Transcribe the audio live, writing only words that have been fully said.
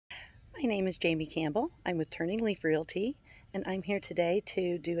My name is Jamie Campbell. I'm with Turning Leaf Realty, and I'm here today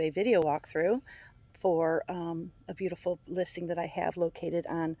to do a video walkthrough for a beautiful listing that I have located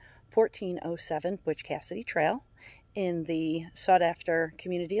on 1407 Butch Cassidy Trail in the sought-after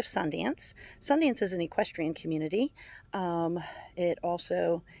community of Sundance. Sundance is an equestrian community. It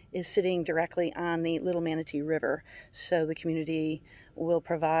also is sitting directly on the Little Manatee River, so the community will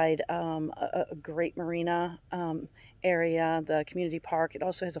provide a great marina area, the community park. It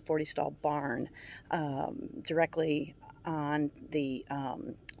also has a 40-stall barn directly on the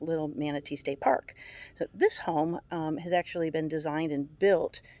Little Manatee State Park. So this home has actually been designed and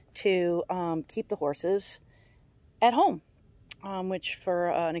built to keep the horses at home, which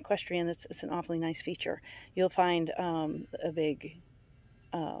for an equestrian, it's an awfully nice feature. You'll find a big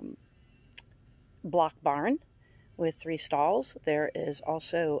block barn with 3 stalls. There is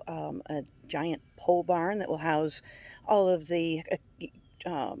also a giant pole barn that will house all of the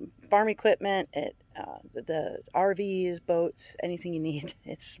farm equipment, the RVs, boats, anything you need.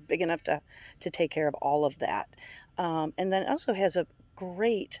 It's big enough to take care of all of that. And then it also has a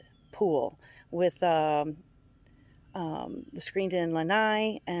great pool with the screened-in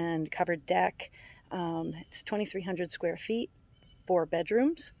lanai and covered deck. It's 2,300 square feet, 4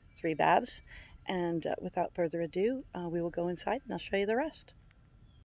 bedrooms, 3 baths. And without further ado, we will go inside and I'll show you the rest.